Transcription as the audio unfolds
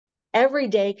every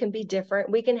day can be different.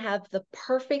 We can have the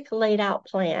perfect laid out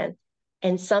plan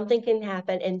and something can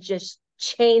happen and just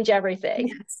change everything.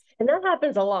 Yes. And that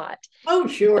happens a lot. Oh,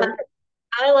 But sure.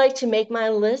 I like to make my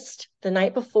list the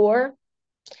night before.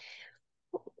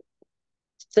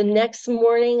 The next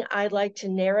morning, I'd like to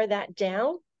narrow that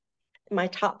down, my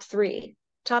top three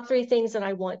things that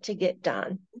I want to get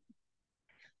done.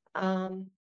 Um,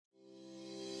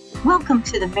 Welcome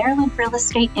to the Maryland Real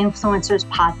Estate Influencers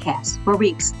Podcast, where we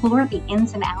explore the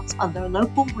ins and outs of the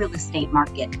local real estate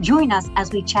market. Join us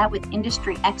as we chat with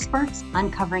industry experts,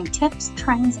 uncovering tips,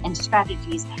 trends, and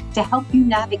strategies to help you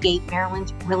navigate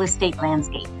Maryland's real estate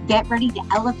landscape. Get ready to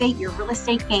elevate your real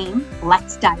estate game.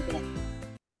 Let's dive in.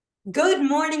 Good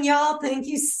morning, y'all. Thank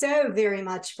you so very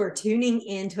much for tuning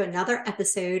in to another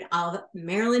episode of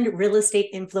Maryland Real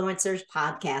Estate Influencers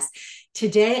Podcast.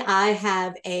 Today, I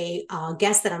have a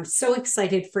guest that I'm so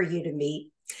excited for you to meet,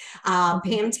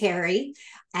 Pam Terry.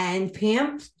 And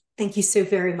Pam, thank you so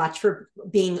very much for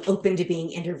being open to being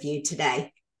interviewed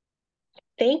today.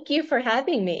 Thank you for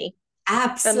having me.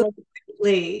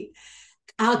 Absolutely.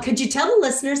 Could you tell the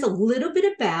listeners a little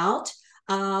bit about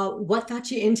what got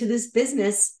you into this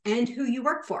business and who you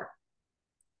work for?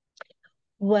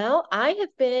 Well, I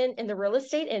have been in the real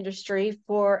estate industry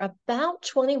for about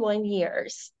 21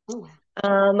 years. Oh,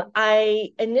 I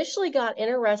initially got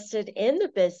interested in the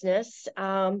business.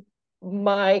 I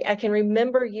can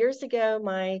remember years ago,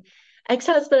 my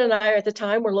ex-husband and I at the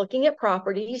time were looking at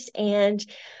properties, and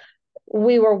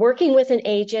we were working with an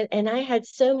agent, and I had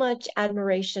so much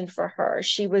admiration for her.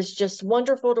 She was just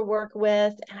wonderful to work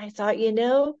with. And I thought,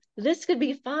 this could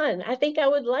be fun. I think I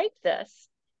would like this.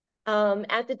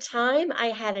 At the time, I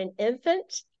had an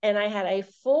infant and I had a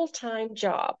full-time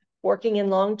job working in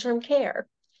long-term care.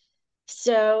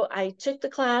 So I took the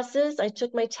classes, I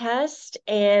took my test,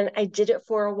 and I did it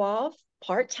for a while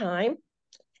part-time.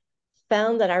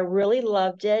 Found that I really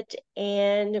loved it.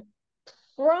 And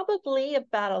probably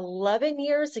about 11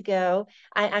 years ago,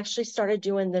 I actually started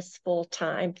doing this full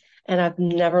time, and I've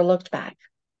never looked back.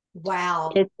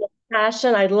 wow. It's a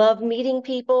passion. I love meeting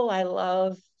people. I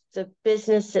love the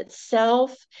business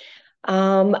itself.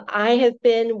 I have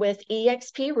been with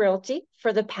EXP Realty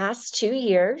for the past 2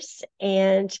 years,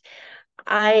 and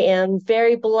I am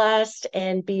very blessed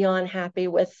and beyond happy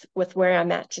with where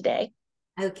I'm at today.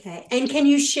 Okay. And can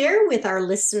you share with our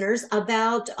listeners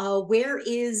about where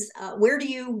do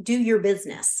you do your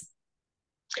business?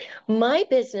 My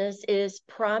business is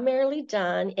primarily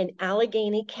done in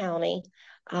Allegheny County,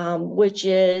 which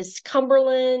is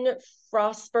Cumberland,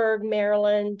 Frostburg,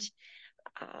 Maryland,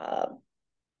 uh,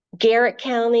 Garrett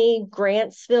County,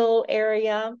 Grantsville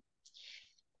area.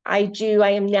 I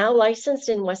am now licensed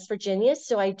in West Virginia,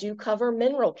 so I do cover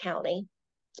Mineral County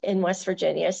in West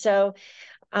Virginia. So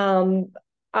um,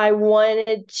 I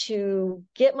wanted to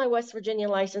get my West Virginia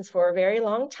license for a very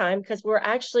long time because we're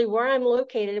actually where I'm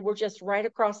located, we're just right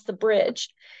across the bridge.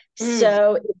 Mm,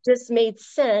 So it just made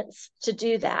sense to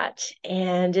do that.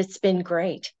 And it's been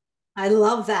great. I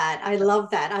love that. I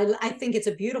love that. I think it's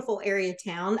a beautiful area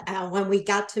town. When we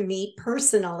got to meet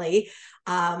personally,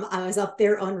 I was up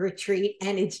there on retreat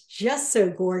and it's just so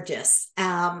gorgeous.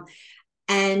 And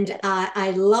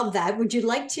I love that. Would you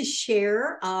like to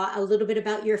share a little bit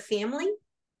about your family?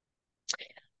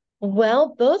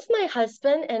 Well, both my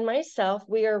husband and myself,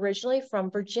 we are originally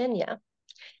from Virginia.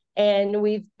 And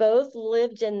we've both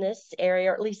lived in this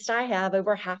area, or at least I have,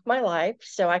 over half my life.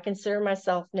 So I consider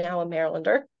myself now a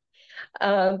Marylander.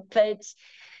 But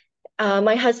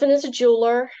my husband is a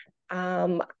jeweler.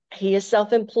 He is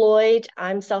self-employed.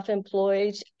 I'm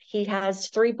self-employed. He has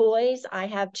three boys. I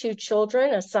have two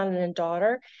children, a son and a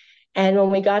daughter. And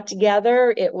when we got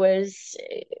together, it was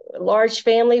a large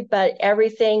family, but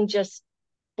everything just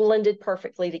blended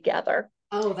perfectly together.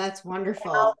 Oh, that's I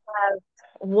wonderful. have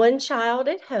one child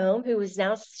at home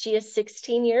she is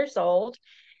 16 years old,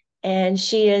 and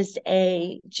she is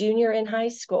a junior in high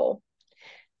school.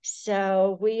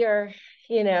 So we are,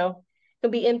 gonna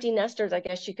be empty nesters, I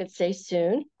guess you could say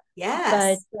soon. But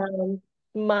Yes.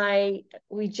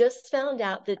 we just found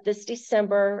out that this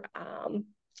December,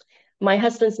 my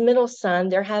husband's middle son,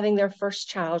 they're having their first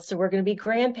child, so we're going to be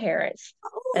grandparents,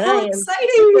 Oh, and I how am super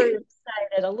exciting.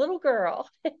 excited. A little girl.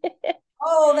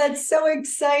 Oh, that's so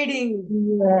exciting.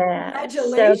 Yeah. But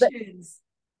Congratulations.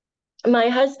 my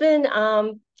husband,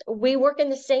 we work in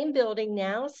the same building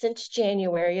now since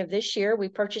January of this year. We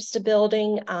purchased a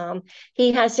building.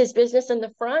 He has his business in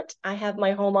the front. I have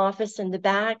my home office in the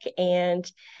back, and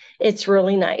it's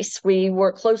really nice. We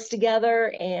work close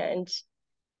together, and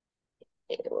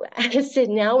I said,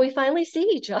 now we finally see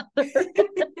each other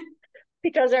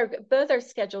because both our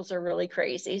schedules are really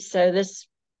crazy. So this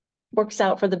works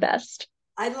out for the best.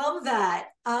 I love that.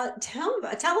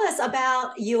 Tell us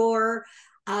about your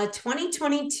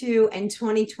 2022 and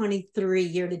 2023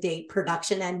 year-to-date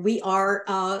production. And we are,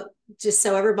 just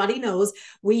so everybody knows,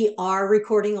 we are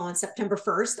recording on September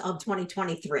 1st of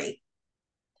 2023.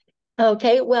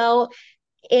 Okay, well,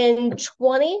 in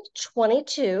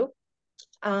 2022,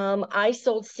 I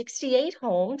sold 68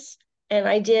 homes and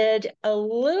I did a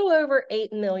little over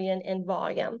 8 million in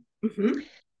volume. Mm-hmm.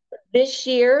 This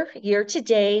year to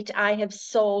date, I have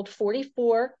sold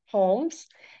 44 homes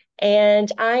and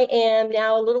I am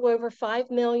now a little over 5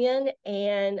 million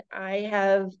and I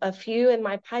have a few in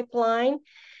my pipeline.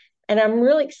 And I'm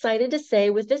really excited to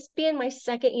say, with this being my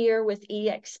second year with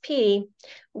EXP,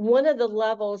 one of the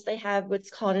levels they have what's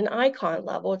called an icon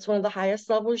level. It's one of the highest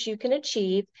levels you can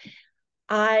achieve.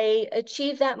 I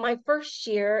achieved that my first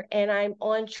year and I'm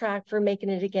on track for making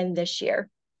it again this year.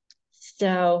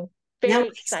 So Now, very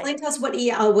explain excited. to us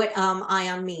what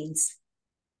ION means.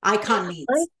 Icon means.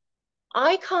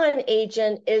 Icon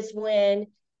agent is when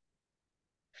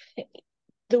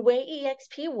the way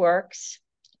EXP works,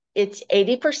 it's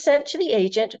 80% to the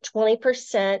agent,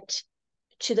 20%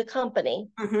 to the company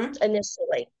Mm-hmm.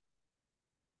 initially.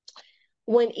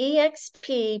 When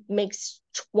EXP makes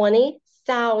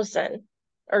 20,000,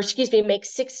 or excuse me,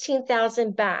 makes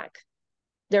 16,000 back,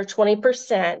 they're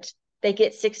 20%, they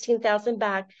get 16,000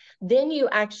 back, then you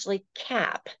actually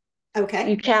cap. You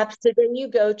Okay. cap, so then you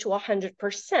go to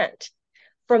 100%.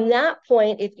 From that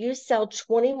point, if you sell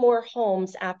 20 more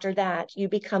homes after that, you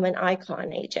become an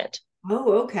icon agent.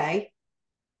 Oh, okay.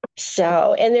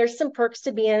 So, and there's some perks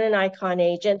to being an icon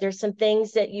agent. There's some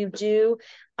things that you do.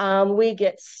 We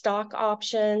get stock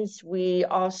options. We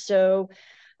also,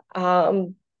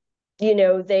 um,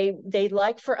 they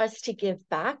like for us to give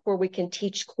back where we can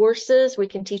teach courses. We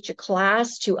can teach a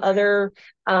class to other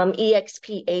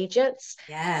EXP agents.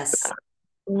 Yes.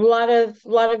 A lot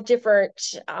of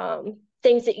different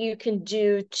things that you can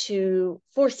do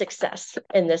for success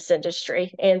in this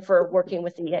industry and for working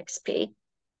with EXP.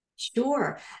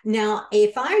 Sure. Now,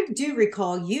 if I do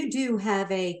recall, you do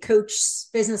have a coach,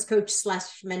 business coach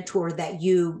slash mentor that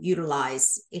you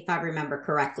utilize, if I remember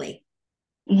correctly.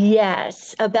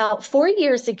 Yes, about 4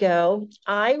 years ago,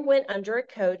 I went under a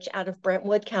coach out of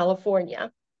Brentwood,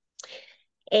 California.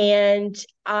 And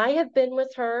I have been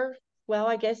with her, well,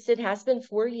 I guess it has been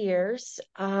 4 years.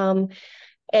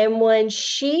 And when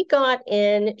she got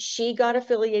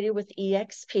affiliated with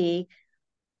EXP.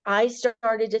 I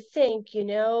started to think,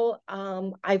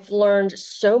 I've learned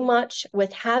so much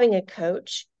with having a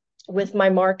coach, with my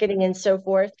marketing and so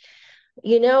forth.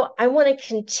 I want to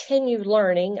continue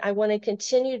learning. I want to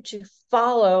continue to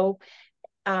follow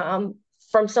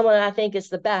from someone I think is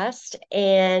the best.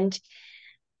 And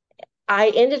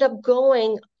I ended up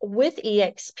going with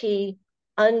EXP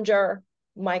under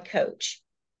my coach.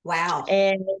 Wow.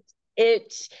 And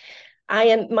it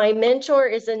my mentor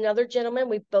is another gentleman.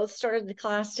 We both started the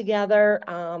class together.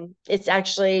 It's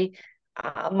actually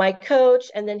my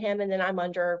coach and then him, and then I'm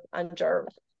under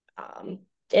um,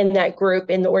 in that group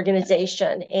in the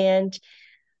organization. And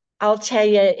I'll tell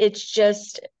you, it's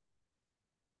just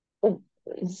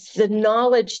the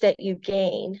knowledge that you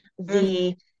gain.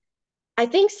 Mhm. I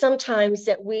think sometimes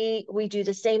that we do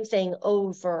the same thing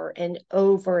over and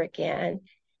over again,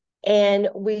 and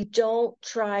we don't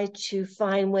try to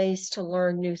find ways to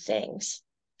learn new things.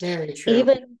 Very true.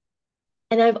 Even,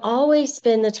 and I've always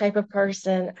been the type of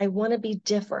person, I want to be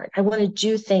different. I want to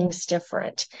do things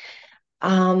different.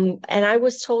 And I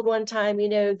was told one time,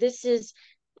 this is,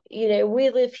 we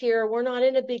live here, we're not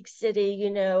in a big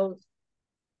city,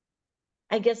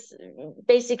 I guess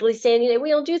basically saying, we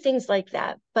don't do things like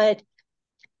that. But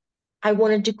I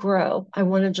wanted to grow. I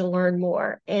wanted to learn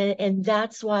more. And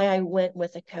that's why I went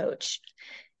with a coach.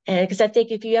 And because I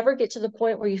think if you ever get to the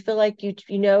point where you feel like you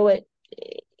know it,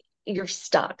 you're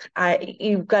stuck.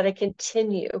 You've got to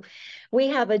continue. We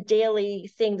have a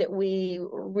daily thing that we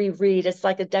reread. It's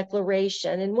like a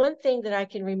declaration. And one thing that I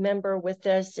can remember with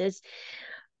this is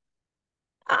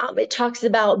it talks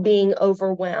about being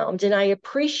overwhelmed. And I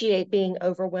appreciate being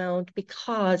overwhelmed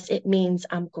because it means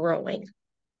I'm growing.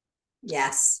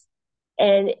 Yes.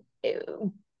 And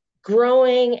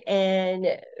growing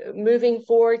and moving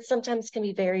forward sometimes can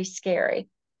be very scary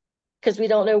because we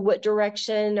don't know what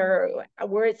direction or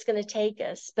where it's going to take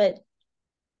us. But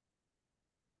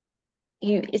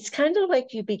it's kind of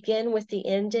like you begin with the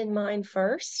end in mind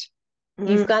first.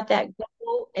 You've Mm, got that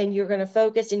goal and you're going to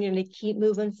focus and you're going to keep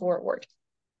moving forward,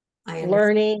 I understand.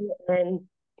 learning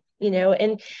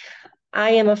and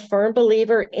I am a firm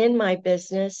believer in my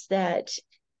business that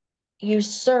you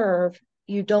serve,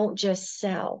 you don't just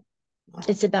sell.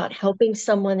 It's about helping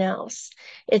someone else.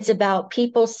 It's about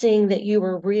people seeing that you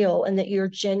are real and that you're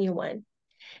genuine.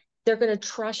 They're going to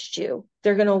trust you.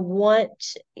 They're going to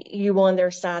want you on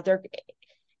their side.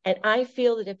 And I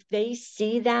feel that if they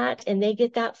see that and they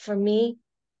get that from me,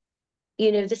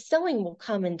 the selling will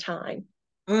come in time.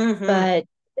 Mm-hmm. But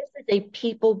this is a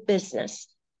people business.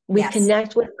 We Yes.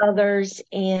 connect with others,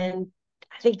 and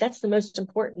I think that's the most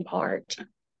important part.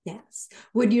 Yes.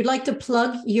 Would you like to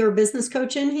plug your business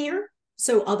coach in here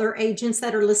so other agents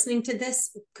that are listening to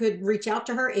this could reach out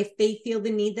to her if they feel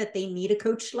the need that they need a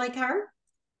coach like her?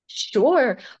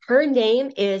 Sure. Her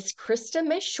name is Krista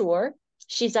Meshore.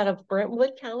 She's out of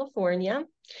Brentwood, California,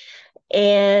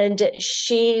 and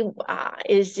she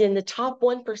is in the top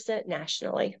 1%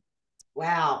 nationally.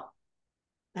 Wow.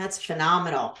 That's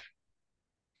phenomenal.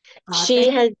 She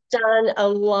Thank has done a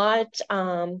lot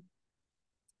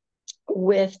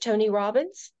with Tony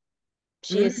Robbins.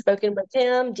 She has you. spoken with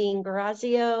him, Dean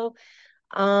Grazio,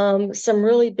 some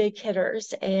really big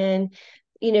hitters, and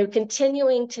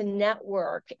continuing to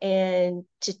network and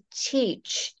to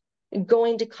teach,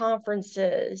 going to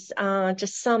conferences, to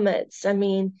summits. I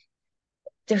mean,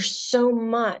 there's so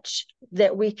much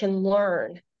that we can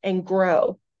learn and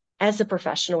grow as a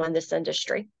professional in this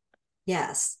industry.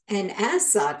 Yes. And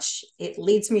as such, it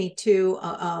leads me to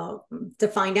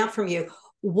find out from you,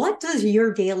 what does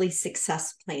your daily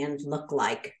success plan look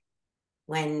like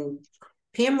when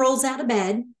Pam rolls out of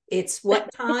bed? It's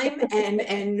what time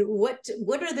and what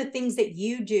are the things that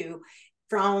you do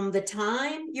from the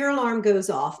time your alarm goes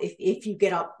off, if you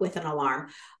get up with an alarm,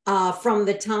 from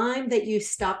the time that you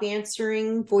stop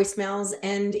answering voicemails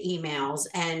and emails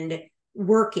and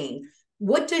working?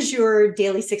 What does your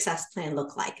daily success plan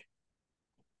look like?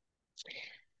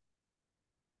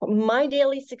 My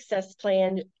daily success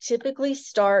plan typically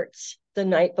starts the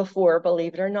night before,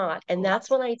 believe it or not. And that's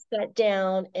when I sit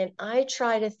down and I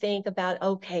try to think about,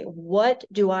 okay, what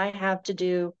do I have to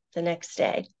do the next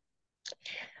day?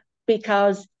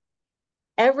 Because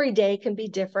every day can be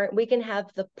different. We can have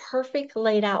the perfect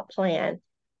laid out plan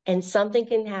and something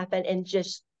can happen and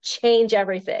just change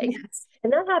everything. Yes.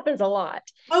 And that happens a lot.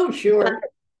 Oh, But sure.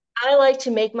 I like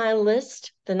to make my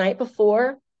list the night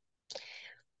before.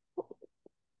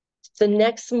 The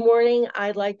next morning,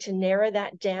 I'd like to narrow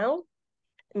that down,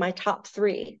 my top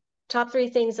three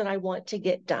things that I want to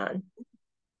get done.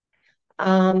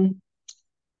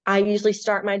 I usually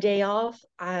start my day off.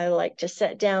 I like to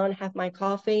sit down, have my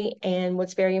coffee, and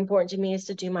what's very important to me is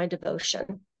to do my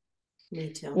devotion.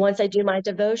 Me too. Once I do my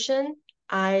devotion,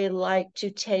 I like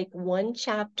to take one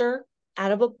chapter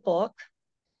out of a book,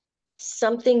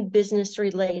 something business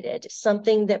related,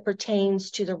 something that pertains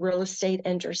to the real estate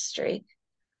industry,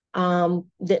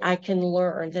 that I can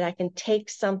learn, that I can take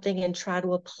something and try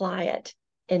to apply it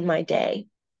in my day.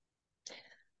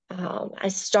 I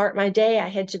start my day, I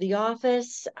head to the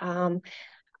office.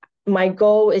 My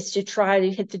goal is to try to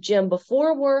hit the gym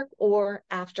before work or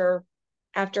after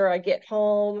I get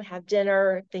home, have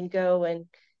dinner, then go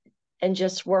and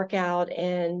just work out.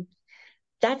 And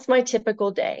that's my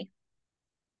typical day,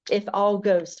 if all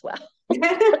goes well.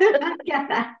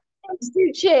 Yeah. Things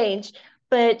do change,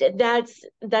 but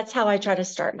that's how I try to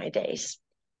start my days.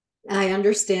 I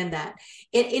understand that.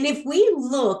 And if we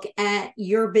look at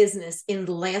your business in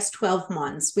the last 12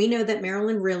 months, we know that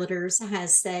Maryland Realtors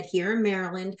has said here in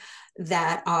Maryland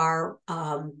that our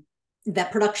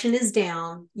that production is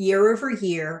down year over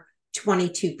year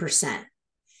 22%.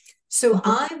 So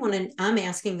I'm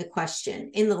asking the question,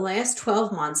 in the last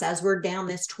 12 months, as we're down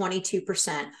this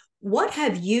 22%, what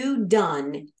have you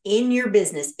done in your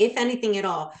business, if anything at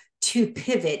all, to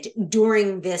pivot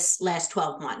during this last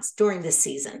 12 months, during this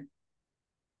season?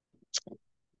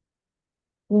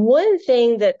 One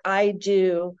thing that I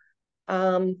do,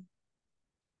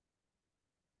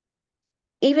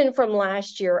 even from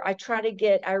last year, I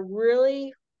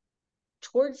really,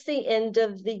 towards the end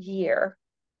of the year,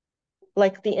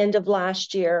 like the end of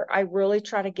last year, I really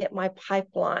try to get my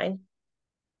pipeline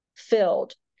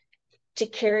filled to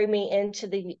carry me into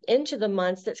the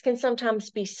months that can sometimes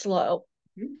be slow,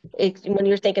 when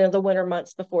you're thinking of the winter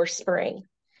months before spring.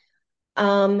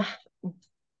 Um,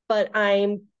 but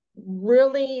I'm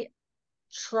really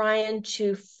trying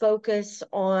to focus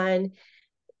on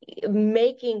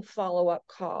making follow-up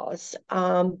calls,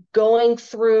 going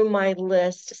through my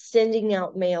list, sending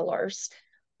out mailers,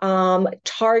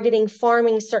 targeting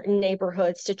farming certain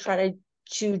neighborhoods to try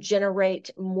to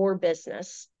generate more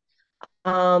business.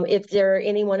 If there are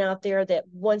anyone out there that's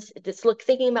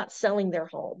thinking about selling their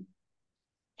home,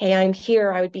 hey, I'm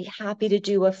here. I would be happy to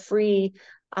do a free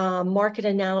market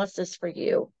analysis for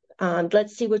you.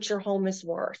 Let's see what your home is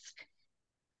worth.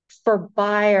 for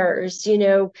buyers.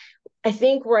 I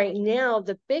think right now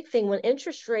the big thing, when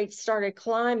interest rates started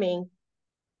climbing,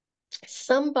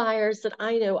 some buyers that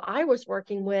I know I was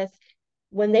working with,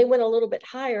 when they went a little bit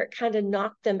higher, it kind of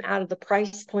knocked them out of the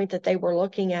price point that they were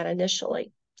looking at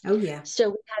initially. Oh, yeah. So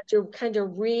we had to kind of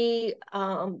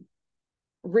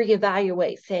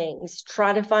reevaluate things,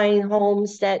 try to find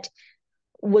homes that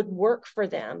would work for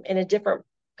them in a different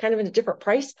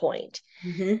price point.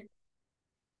 Mm-hmm.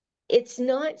 It's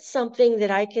not something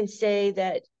that I can say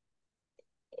that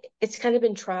it's kind of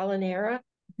been trial and error,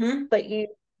 Mm-hmm. but you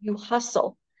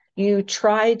hustle. You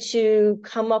try to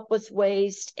come up with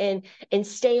ways and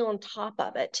stay on top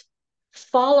of it.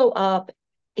 Follow up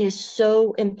is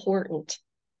so important,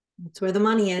 That's where the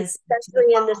money is.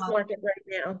 especially in this market right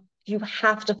now. You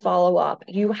have to follow up.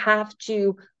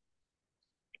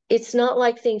 It's not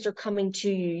like things are coming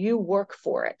to you. You work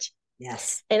for it.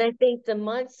 Yes. And I think the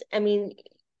months, I mean,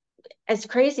 as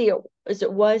crazy as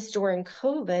it was during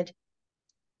COVID,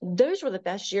 those were the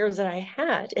best years that I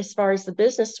had as far as the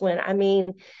business went. I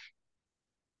mean,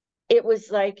 it was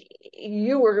like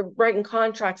you were writing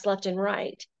contracts left and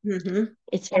right. Mm-hmm.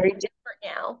 It's very different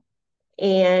now.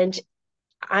 And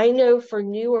I know for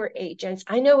newer agents,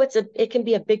 I know it can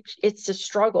be it's a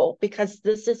struggle because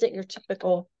this isn't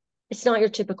it's not your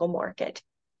typical market.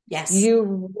 Yes.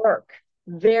 You work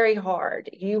very hard,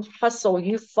 you hustle,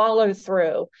 you follow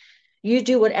through, you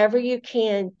do whatever you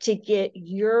can to get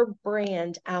your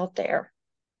brand out there.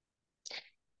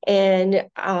 And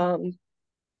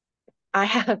I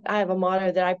have a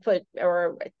motto that I put,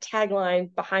 or a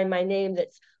tagline behind my name,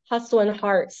 that's hustle and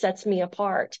heart sets me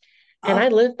apart. And Oh, I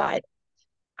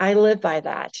live by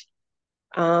that.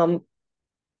 Um,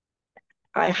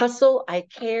 I hustle, I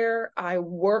care, I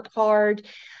work hard.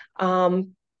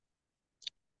 Um,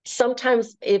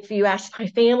 Sometimes if you ask my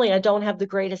family, I don't have the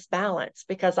greatest balance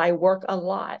because I work a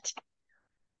lot.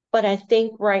 But I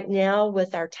think right now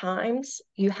with our times,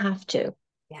 you have to.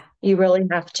 yeah. You really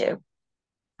have to.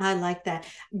 I like that.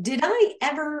 Did I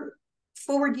ever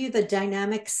forward you the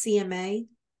dynamic CMA?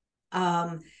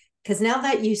 Because now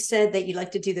that you said that you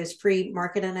like to do those free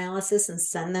market analysis and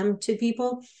send them to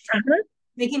people, Uh-huh.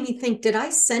 making me think, did I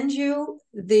send you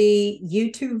the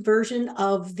YouTube version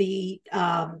of the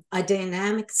a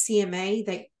dynamic CMA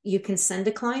that you can send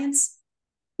to clients?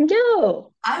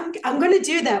 No, I'm going to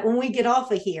do that when we get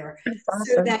off of here, that's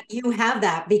so awesome. that you have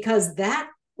that, because that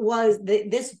was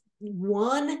this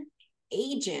one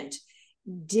agent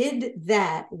did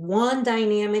that one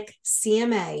dynamic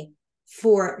CMA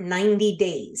for 90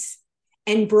 days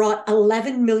and brought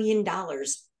 $11 million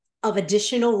of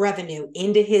additional revenue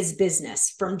into his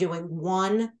business from doing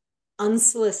one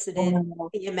unsolicited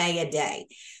CMA a day.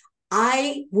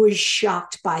 I was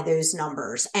shocked by those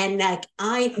numbers. And like,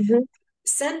 I Mhm.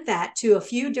 sent that to a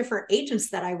few different agents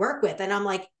that I work with. And I'm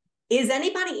like, is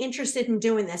anybody interested in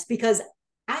doing this? Because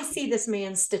I see this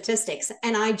man's statistics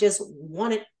and I just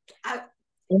want it.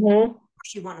 Mhm.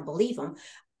 You want to believe him.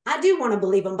 I do want to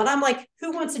believe him, but I'm like,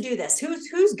 who wants to do this?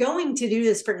 Who's going to do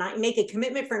this for make a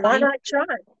commitment for Why 9? not try?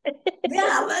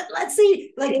 Yeah, let's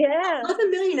see. Like Yeah.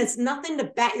 11 million is nothing to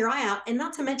bat your eye out, and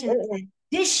not to mention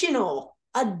additional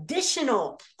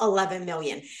 11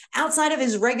 million outside of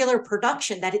his regular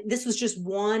production. That this was just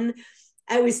one.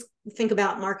 I always think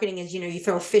about marketing as, you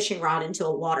throw a fishing rod into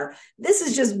a water. This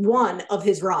is just one of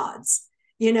his rods.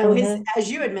 His, Mhm. as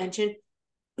you had mentioned,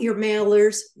 your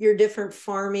mailers, your different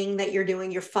farming that you're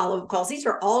doing, your follow-up calls. These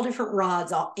are all different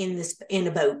rods all in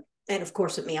a boat. And of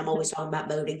course, with me, I'm always talking about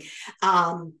boating.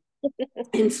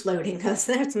 And floating, because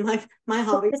that's my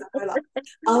hobbies that I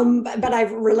love. But I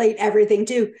relate everything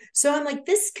too. So I'm like,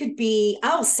 this could be.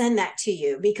 I'll send that to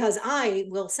you, because I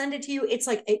will send it to you. It's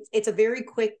like it's a very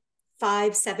quick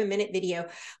 5-7 minute video,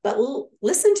 but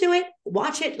listen to it,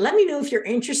 watch it. Let me know if you're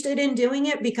interested in doing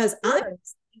it, because I Sure.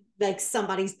 like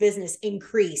somebody's business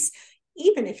increase,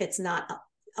 even if it's not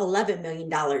 $11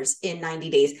 million in 90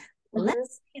 days. Mhm.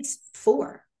 Let's say it's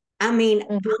 4. I mean,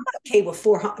 Mhm. I'm okay with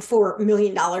 $4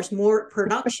 million more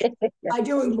production by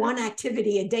doing one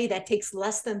activity a day that takes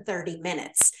less than 30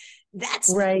 minutes. That's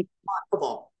Right.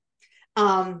 remarkable.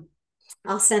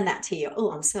 I'll send that to you.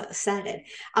 Oh, I'm so excited.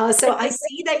 So I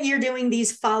see that you're doing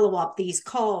these follow-up, these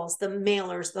calls, the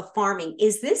mailers, the farming.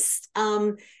 Is this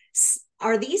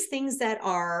are these things that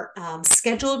are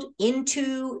scheduled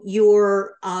into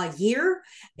your year?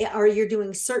 Are you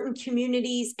doing certain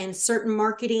communities and certain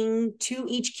marketing to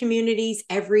each communities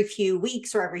every few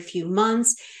weeks or every few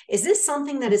months? Is this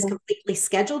something that is Mhm. completely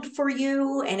scheduled for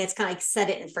you and it's kind of like set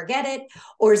it and forget it?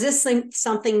 Or is this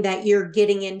something that you're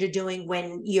getting into doing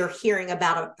when you're hearing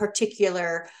about a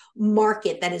particular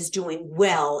market that is doing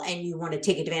well and you want to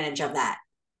take advantage of that?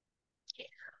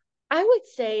 I would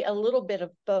say a little bit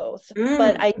of both,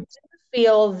 but Mm, I do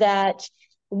feel that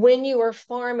when you are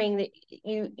farming, that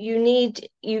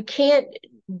you can't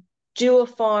do a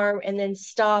farm and then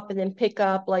stop and then pick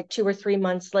up like 2 or 3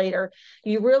 months later.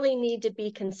 You really need to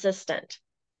be consistent.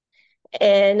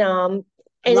 And love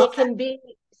it that. can be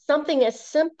something as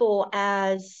simple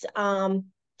as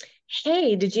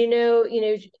hey, did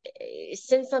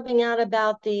send something out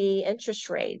about the interest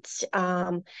rates.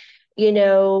 You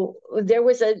know, there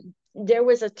was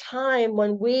a time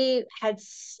when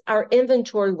our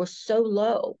inventory was so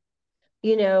low.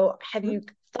 Have you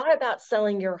thought about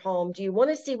selling your home? Do you want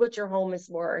to see what your home is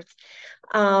worth?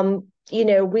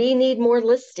 We need more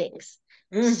listings.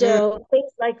 Mm-hmm. So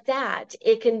things like that.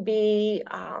 It can be,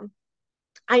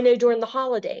 I know during the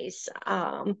holidays,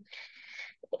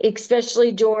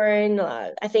 especially during,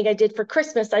 I think I did for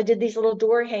Christmas, I did these little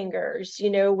door hangers,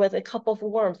 with a cup of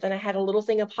warmth, and I had a little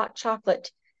thing of hot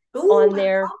chocolate Ooh, on I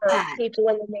there love for that. people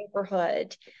in the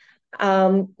neighborhood.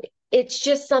 Um, it's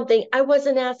just something, I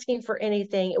wasn't asking for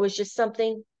anything. It was just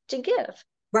something to give.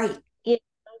 Right. You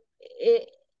it,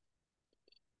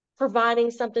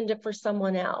 Providing something for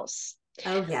someone else.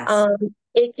 Oh, yes. Um,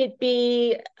 it could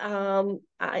be,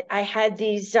 I had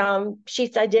these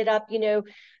sheets I did up,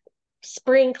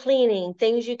 spring cleaning,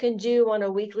 things you can do on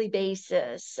a weekly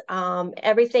basis,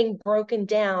 everything broken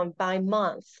down by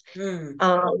month,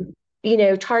 Mm,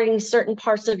 targeting certain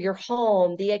parts of your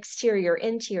home, the exterior,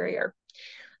 interior.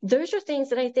 Those are things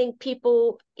that I think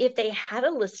people, if they had a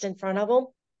list in front of them,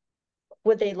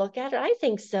 would they look at it? I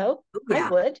think so. oh, I yeah.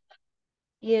 would,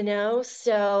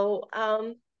 so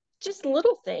just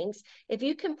little things. If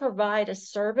you can provide a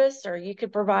service or you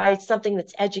could provide something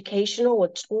that's educational, a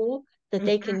tool that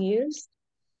they Mhm. can use,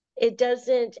 it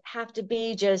doesn't have to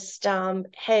be just,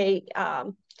 hey,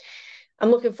 I'm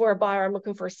looking for a buyer, I'm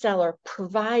looking for a seller.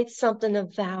 Provide something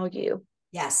of value.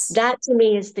 Yes. That to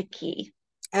me is the key.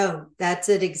 Oh, that's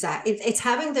it. It's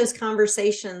having those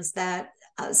conversations that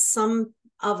some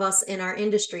of us in our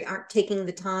industry aren't taking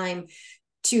the time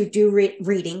to do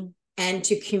reading and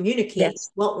to communicate Yes.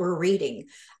 what we're reading.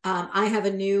 I have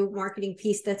a new marketing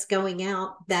piece that's going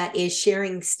out that is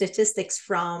sharing statistics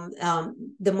from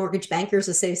the Mortgage Bankers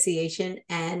Association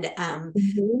and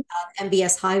Mhm.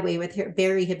 MBS Highway with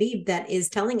Barry Habib that is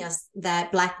telling us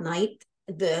that Black Knight,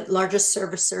 the largest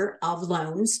servicer of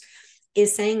loans,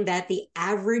 is saying that the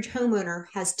average homeowner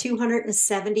has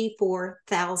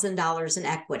 $274,000 in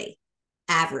equity.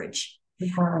 Average.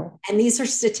 Wow. And these are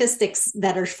statistics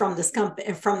that are from this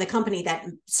company, from the company that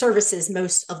services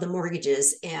most of the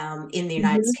mortgages in the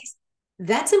United Mhm. States.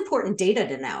 That's important data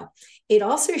to know. It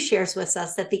also shares with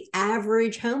us that the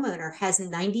average homeowner has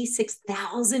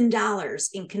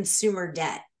 $96,000 in consumer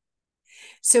debt.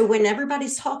 So when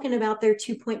everybody's talking about their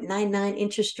 2.99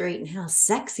 interest rate and how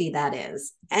sexy that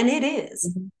is, and it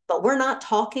is, Mhm. but we're not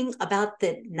talking about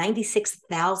the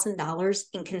 $96,000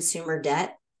 in consumer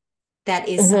debt that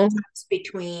is Mhm. sometimes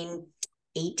between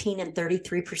 18 and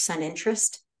 33%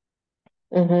 interest.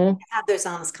 Mhm. Have those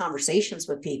honest conversations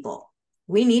with people.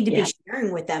 We need to be Yeah.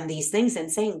 sharing with them these things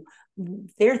and saying,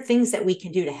 there are things that we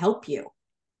can do to help you.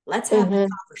 Let's have the Mhm.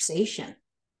 conversation.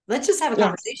 Let's just have a Yes.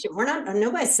 conversation. We're not,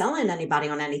 nobody's selling anybody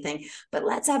on anything, but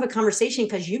let's have a conversation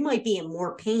because you might be in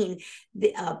more pain.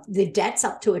 The debt's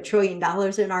up to $1 trillion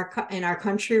in our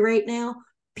country right now.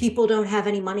 People don't have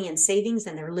any money in savings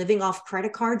and they're living off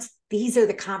credit cards. These are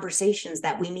the conversations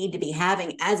that we need to be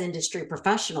having as industry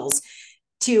professionals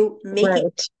to make it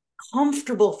Right.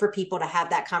 comfortable for people to have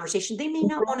that conversation. They may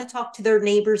not want Mhm. to talk to their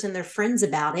neighbors and their friends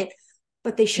about it,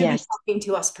 but they should be Yes. talking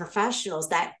to us professionals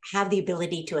that have the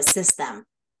ability to assist them.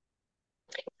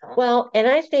 Well, and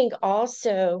I think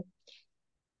also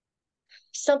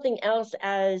something else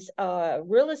as a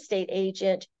real estate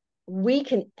agent, we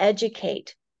can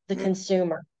educate the Mm-hmm.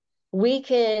 consumer. We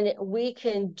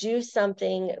can do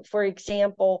something, for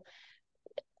example,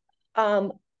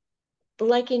 um,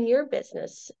 like in your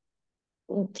business,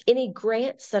 any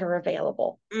grants that are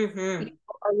available. Mm-hmm.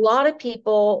 A lot of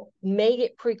people may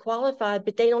get pre-qualified,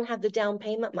 but they don't have the down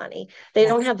payment money. They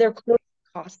don't Yes. have their closing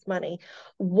cost money.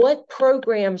 What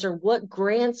programs or what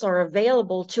grants are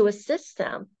available to assist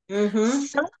them? Mm-hmm.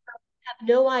 Some have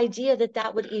no idea that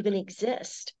that would even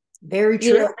exist. Very You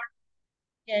true. know,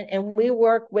 and we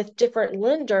work with different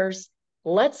lenders.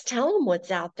 Let's tell them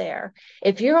what's out there.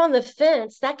 If you're on the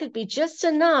fence, that could be just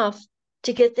enough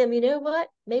to get them, you know what?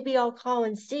 Maybe I'll call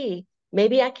and see.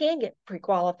 Maybe I can get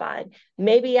pre-qualified.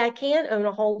 Maybe I can own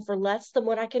a home for less than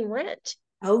what I can rent.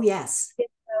 Oh, yes. So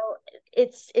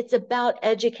it's about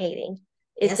educating.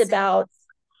 It's Yes. about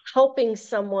helping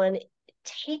someone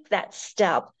take that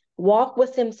step, walk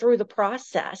with them through the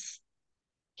process,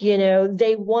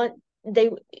 They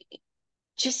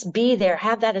just be there,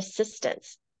 have that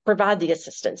assistance, provide the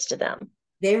assistance to them.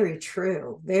 Very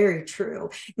true. Very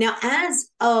true. Now, as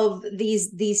of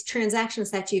these transactions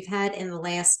that you've had in the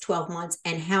last 12 months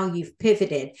and how you've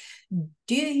pivoted,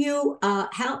 do you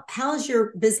how's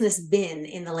your business been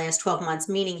in the last 12 months?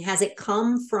 Meaning, has it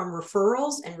come from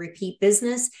referrals and repeat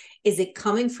business? Is it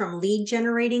coming from lead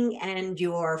generating and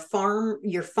your farming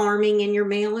and your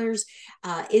mailers?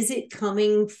 Is it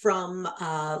coming from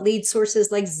lead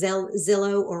sources like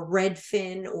Zillow or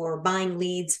Redfin, or buying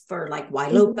leads for like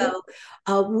Ylopo?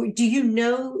 Do you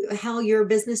know how your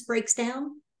business breaks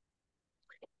down?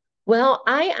 Well,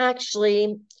 I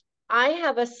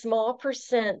have a small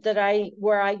percent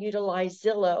where I utilize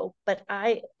Zillow, but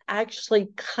I actually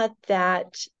cut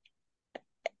that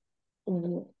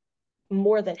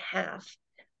more than half.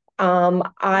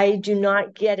 I do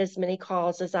not get as many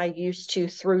calls as I used to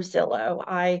through Zillow.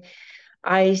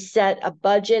 I set a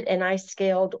budget and I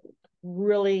scaled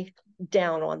really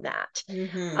down on that.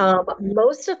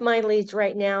 Most of my leads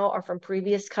right now are from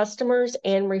previous customers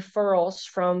and referrals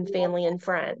from family and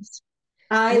friends,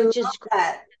 I which love is great.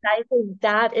 that. I think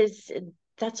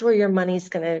that's where your money's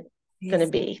gonna Yes,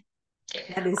 be.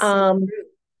 that is so Um, true.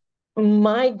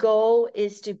 my goal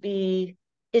is to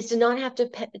not have to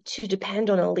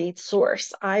depend on a lead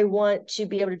source. I want to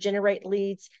be able to generate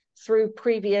leads through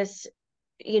previous,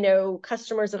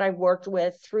 customers that I've worked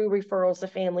with, through referrals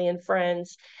of family and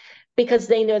friends, because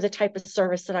they know the type of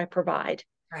service that I provide.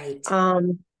 Right. I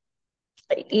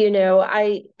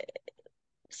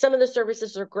some of the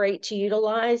services are great to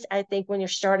utilize. I think when you're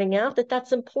starting out,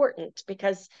 that's important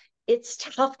because it's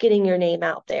tough getting your name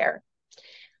out there.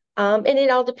 And it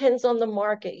all depends on the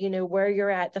market, where you're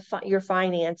at, your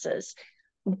finances.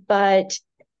 But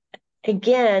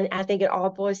again, I think it all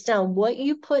boils down what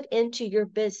you put into your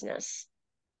business,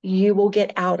 you will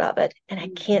get out of it. And I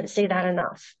can't say that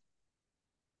enough.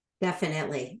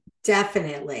 Definitely.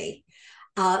 Definitely.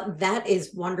 That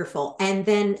is wonderful. And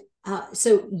then,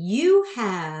 so you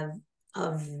have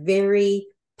a very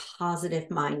positive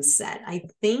mindset. I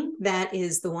think that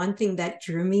is the one thing that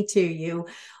drew me to you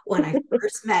when I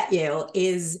first met you,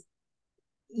 is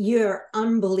your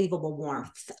unbelievable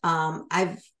warmth.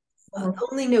 I've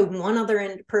only know one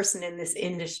other person in this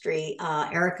industry,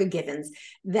 Erica Givens,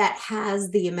 that has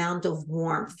the amount of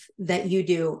warmth that you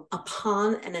do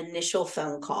upon an initial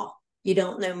phone call. You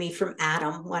don't know me from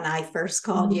Adam when I first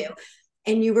called you,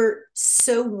 and you were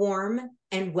so warm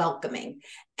and welcoming,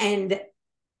 and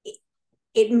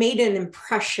it made an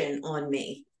impression on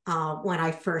me when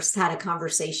I first had a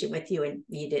conversation with you, and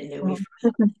you didn't know me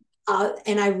from Adam.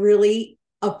 And I really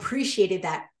appreciated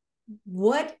that.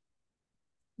 How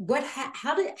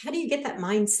do you get that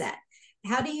mindset?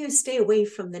 How do you stay away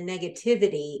from the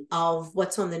negativity of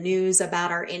what's on the news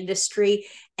about our industry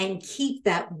and keep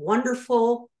that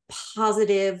wonderful,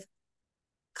 positive,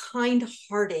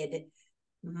 kind-hearted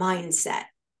mindset?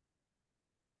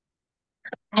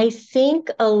 I think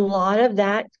a lot of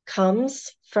that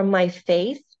comes from my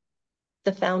faith,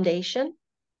 the foundation.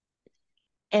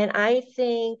 And I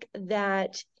think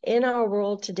that in our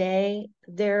world today,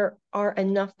 there are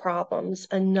enough problems,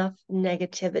 enough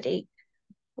negativity.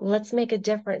 Let's make a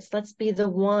difference. Let's be the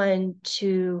one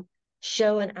to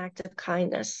show an act of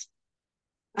kindness,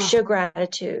 show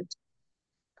gratitude.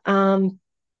 Life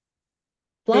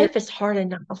is hard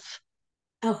enough.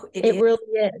 It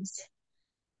really is.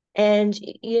 And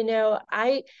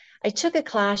I took a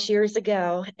class years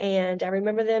ago, and I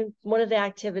remember one of the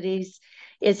activities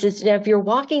is if you're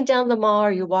walking down the mall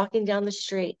or you're walking down the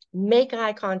street, make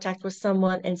eye contact with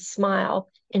someone and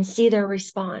smile and see their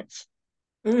response.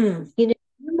 You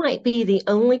might be the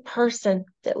only person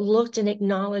that looked and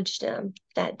acknowledged them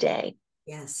that day.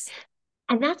 Yes.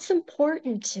 And that's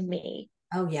important to me.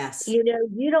 Oh, yes. You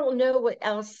don't know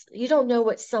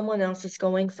what someone else is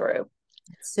going through.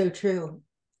 So true.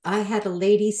 I had a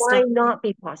lady stop. Why not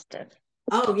be positive?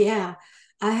 Oh, yeah.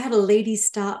 I had a lady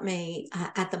stop me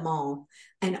at the mall,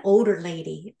 an older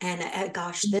lady. And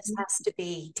gosh, this has to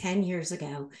be 10 years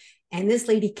ago. And this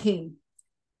lady came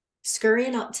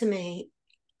scurrying up to me,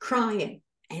 crying.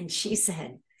 And she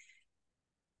said,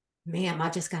 "Ma'am, I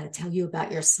just got to tell you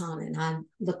about your son." And I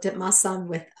looked at my son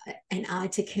with an eye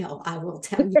to kill. I will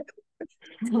tell you.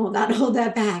 I will not hold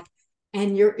that back.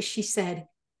 And she said,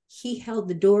 "He held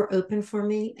the door open for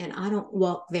me, and I don't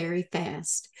walk very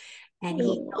fast. And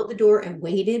he held the door and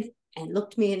waited and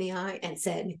looked me in the eye and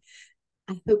said,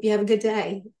 'I hope you have a good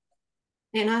day.'"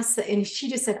 And I said, and she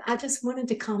just said, "I just wanted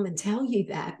to come and tell you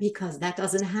that, because that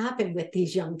doesn't happen with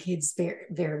these young kids very,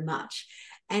 very much.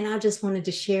 And I just wanted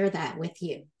to share that with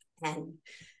you." And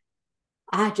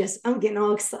I'm getting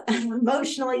all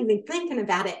emotional even thinking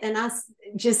about it. And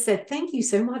just said, thank you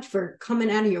so much for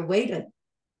coming out of your way to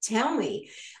tell me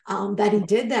that he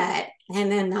did that.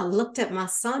 And then I looked at my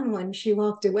son when she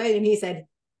walked away and he said,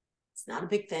 it's not a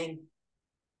big thing.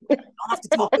 I don't have to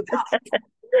talk about it.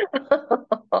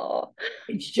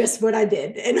 It's just what I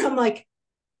did. And I'm like,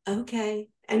 okay.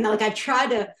 And like, I try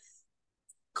to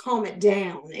calm it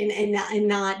down and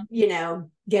not,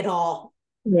 get all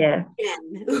Yeah.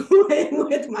 in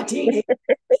with my teenage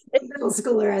middle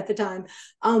schooler at the time.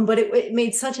 But it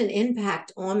made such an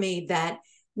impact on me that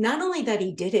not only that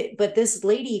he did it, but this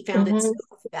lady found it so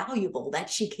Mhm. valuable that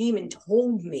she came and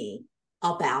told me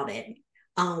about it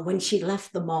when she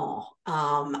left the mall.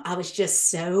 I was just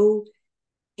so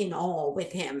in awe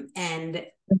with him. And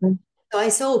Mhm. so I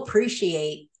so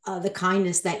appreciate the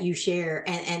kindness that you share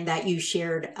and that you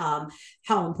shared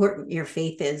how important your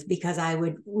faith is, because I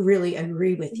would really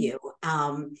agree with you.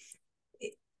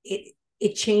 It,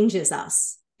 it changes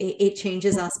us. It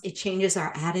changes us. It changes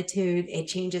our attitude. It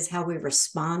changes how we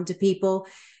respond to people.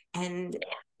 And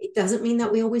it doesn't mean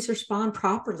that we always respond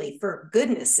properly, for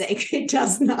goodness sake. It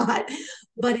does not.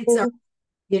 But it's our,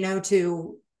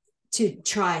 Mhm. to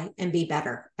try and be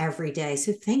better every day.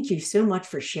 So thank you so much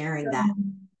for sharing that.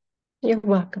 You're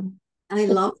welcome. I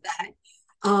love that.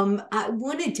 I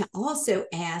wanted to also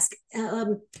ask,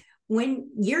 when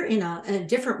you're in a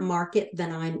different market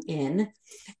than I'm in,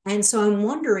 and so I'm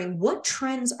wondering, what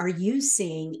trends are you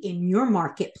seeing in your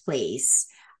marketplace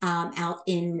out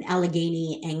in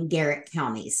Allegheny and Garrett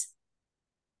counties?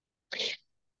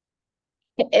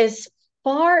 As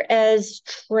far as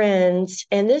trends,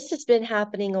 and this has been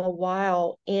happening a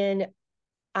while in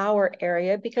our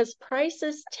area because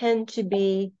prices tend to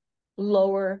be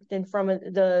lower than from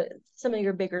the some of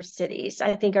your bigger cities.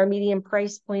 I think our median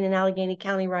price point in Allegheny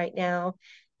County right now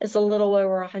is a little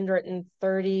over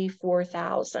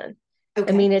 134,000. I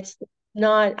Okay. mean, it's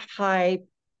not high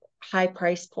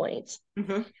price points.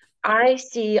 Mm-hmm. I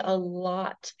see a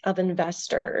lot of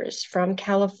investors from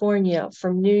California,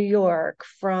 from New York,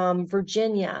 from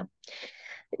Virginia,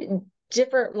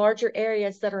 different larger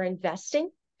areas that are investing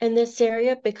in this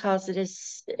area because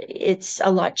it's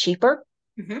a lot cheaper.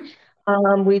 Mm-hmm.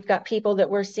 We've got people that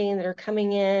we're seeing that are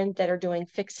coming in that are doing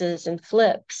fixes and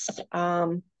flips.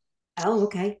 Oh,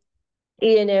 okay.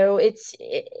 It's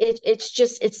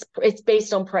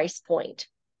based on price point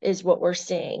is what we're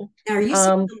seeing. Now, are you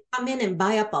seeing Um, them come in and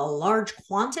buy up a large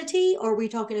quantity, or are we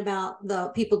talking about the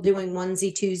people doing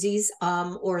onesie twosies,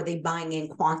 or are they buying in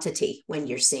quantity when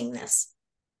you're seeing this?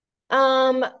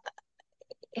 um,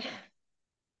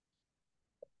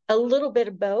 a little bit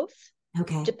of both,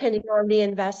 Okay. depending on the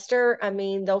investor. I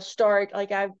mean, they'll start,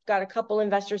 like I've got a couple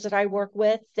investors that I work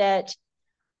with that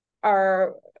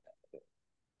are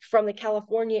from the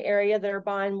California area that are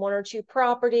buying one or two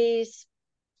properties,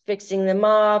 fixing them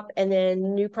up, and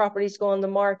then new properties go on the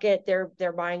market.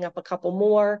 They're buying up a couple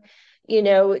more.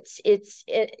 It's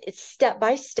step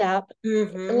by step,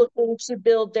 Mm-hmm. looking to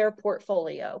build their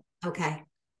portfolio. Okay.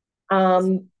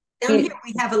 Um, Down here, you,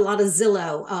 we have a lot of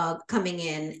Zillow coming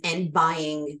in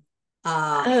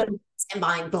uh, oh, and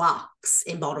buying blocks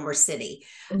in Baltimore City.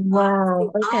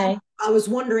 wow. I, Okay. I was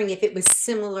wondering if it was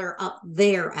similar up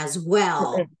there as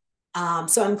well.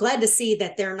 So I'm glad to see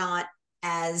that they're not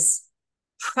as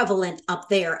prevalent up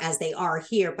there as they are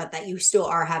here, but that you still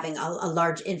are having a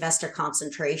large investor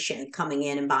concentration coming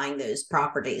in and buying those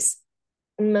properties.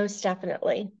 Most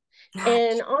definitely.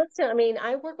 And Gosh. also, I mean,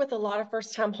 I work with a lot of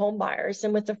first-time home buyers,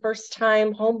 and with the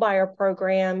first-time home buyer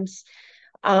programs,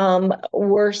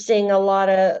 we're seeing a lot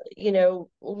of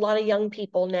young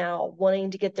people now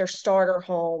wanting to get their starter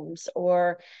homes,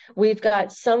 or we've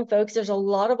got some folks, there's a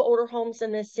lot of older homes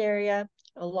in this area,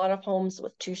 a lot of homes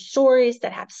with 2 stories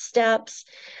that have steps,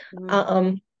 Mm-hmm.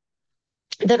 um,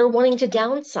 that are wanting to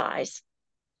downsize.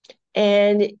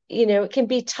 And, it can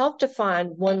be tough to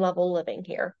find one level living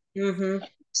here. Mm-hmm.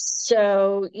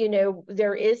 So,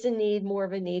 there is more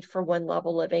of a need for one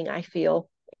level living, I feel,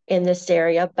 in this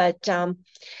area. But right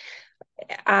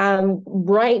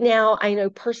now, I know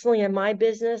personally in my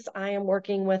business, I am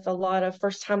working with a lot of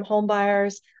first time home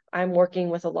buyers. I'm working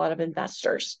with a lot of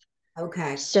investors.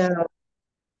 Okay. So Got,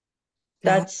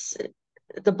 that's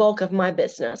the bulk of my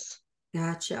business.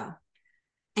 gotcha.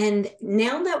 And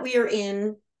now that we are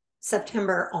in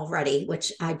September already,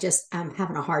 which I'm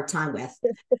having a hard time with,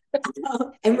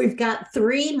 and we've got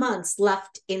 3 months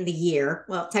left in the year.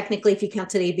 Well, technically, if you count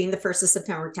today being the 1st of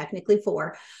September, technically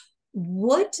four.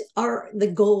 What are the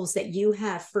goals that you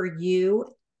have for you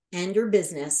and your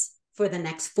business for the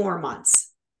next 4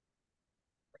 months?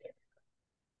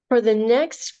 For the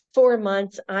next 4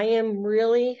 months, I am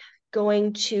really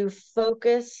going to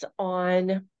focus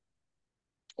on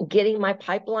getting my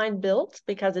pipeline built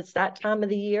because it's that time of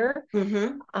the year.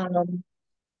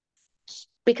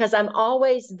 Because I'm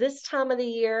always, this time of the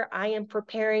year, I am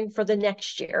preparing for the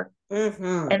next year.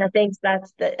 And I think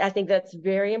that's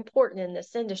very important in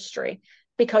this industry,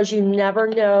 because you never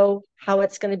know how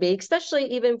it's going to be,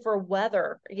 especially even for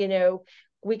weather.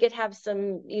 We could have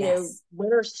some,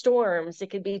 winter storms. It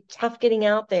could be tough getting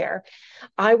out there.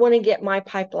 I want to get my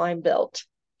pipeline built.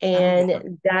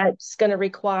 And that's going to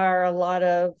require a lot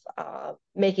of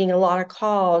making a lot of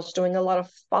calls, doing a lot of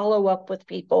follow-up with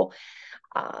people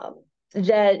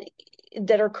that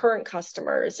are current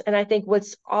customers. And I think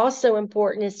what's also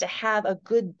important is to have a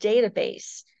good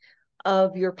database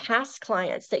of your past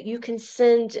clients that you can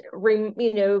send,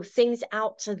 things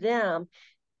out to them.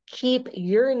 Keep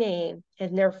your name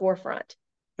in their forefront.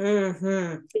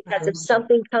 Because if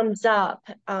something comes up,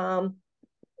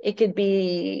 it could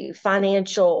be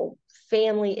financial,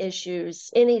 family issues,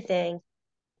 anything,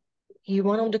 you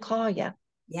want them to call you.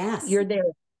 Yes. You're there.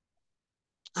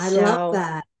 I love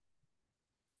that.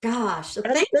 Gosh,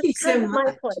 thank you so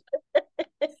much.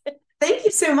 Thank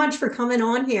you so much for coming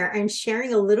on here and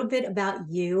sharing a little bit about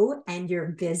you and your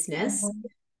business.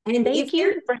 And thank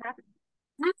you for having me.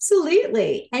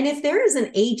 Absolutely. And if there is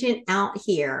an agent out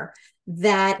here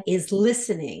that is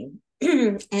listening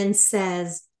and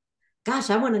says,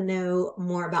 gosh, I want to know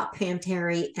more about Pam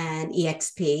Terry and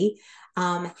EXP,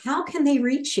 how can they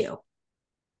reach you?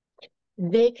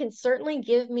 They can certainly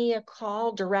give me a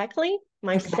call directly.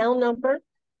 My cell number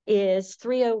is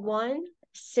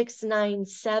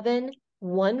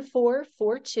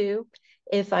 301-697-1442.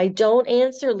 If I don't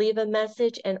answer, leave a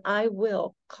message and I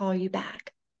will call you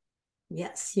back.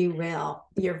 Yes, you will.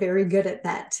 You're very good at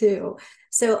that too.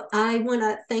 So I want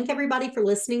to thank everybody for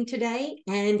listening today.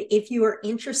 And if you are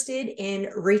interested in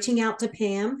reaching out to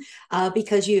Pam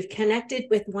because you've connected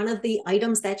with one of the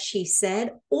items that she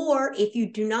said, or if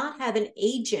you do not have an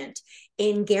agent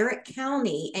in Garrett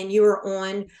County and you're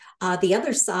on the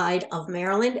other side of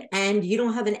Maryland and you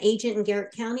don't have an agent in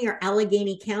Garrett County or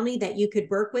Allegheny County that you could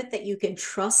work with, that you can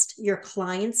trust your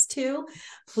clients to,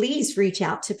 please reach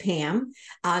out to Pam.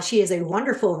 She is a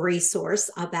wonderful resource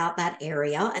about that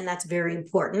area, and that's very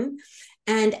important.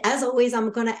 And as always,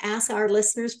 I'm going to ask our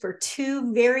listeners for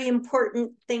two very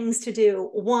important things to do.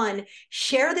 One,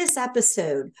 share this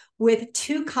episode with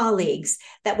two colleagues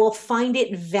that will find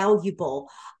it valuable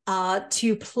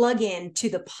to plug in to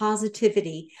the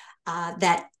positivity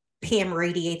that Pam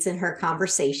radiates in her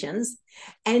conversations.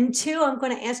 And two, I'm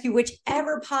going to ask you,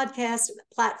 whichever podcast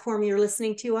platform you're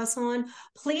listening to us on,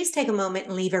 please take a moment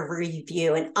and leave a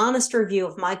review, an honest review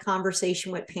of my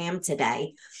conversation with Pam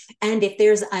today. And if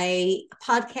there's a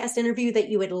podcast interview that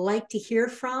you would like to hear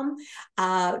from,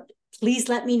 please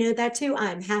let me know that too.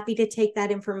 I'm happy to take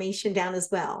that information down as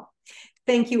well.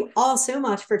 Thank you all so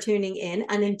much for tuning in.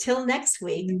 And until next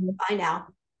week, bye now.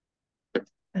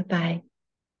 Bye-bye.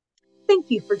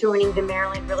 Thank you for joining the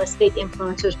Maryland Real Estate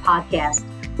Influencers podcast.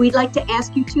 We'd like to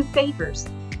ask you two favors.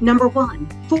 Number one,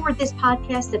 forward this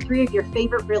podcast to 3 of your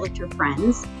favorite realtor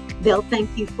friends. They'll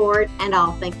thank you for it, and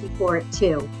I'll thank you for it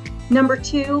too. Number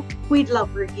two, we'd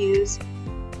love reviews.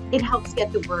 It helps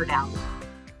get the word out.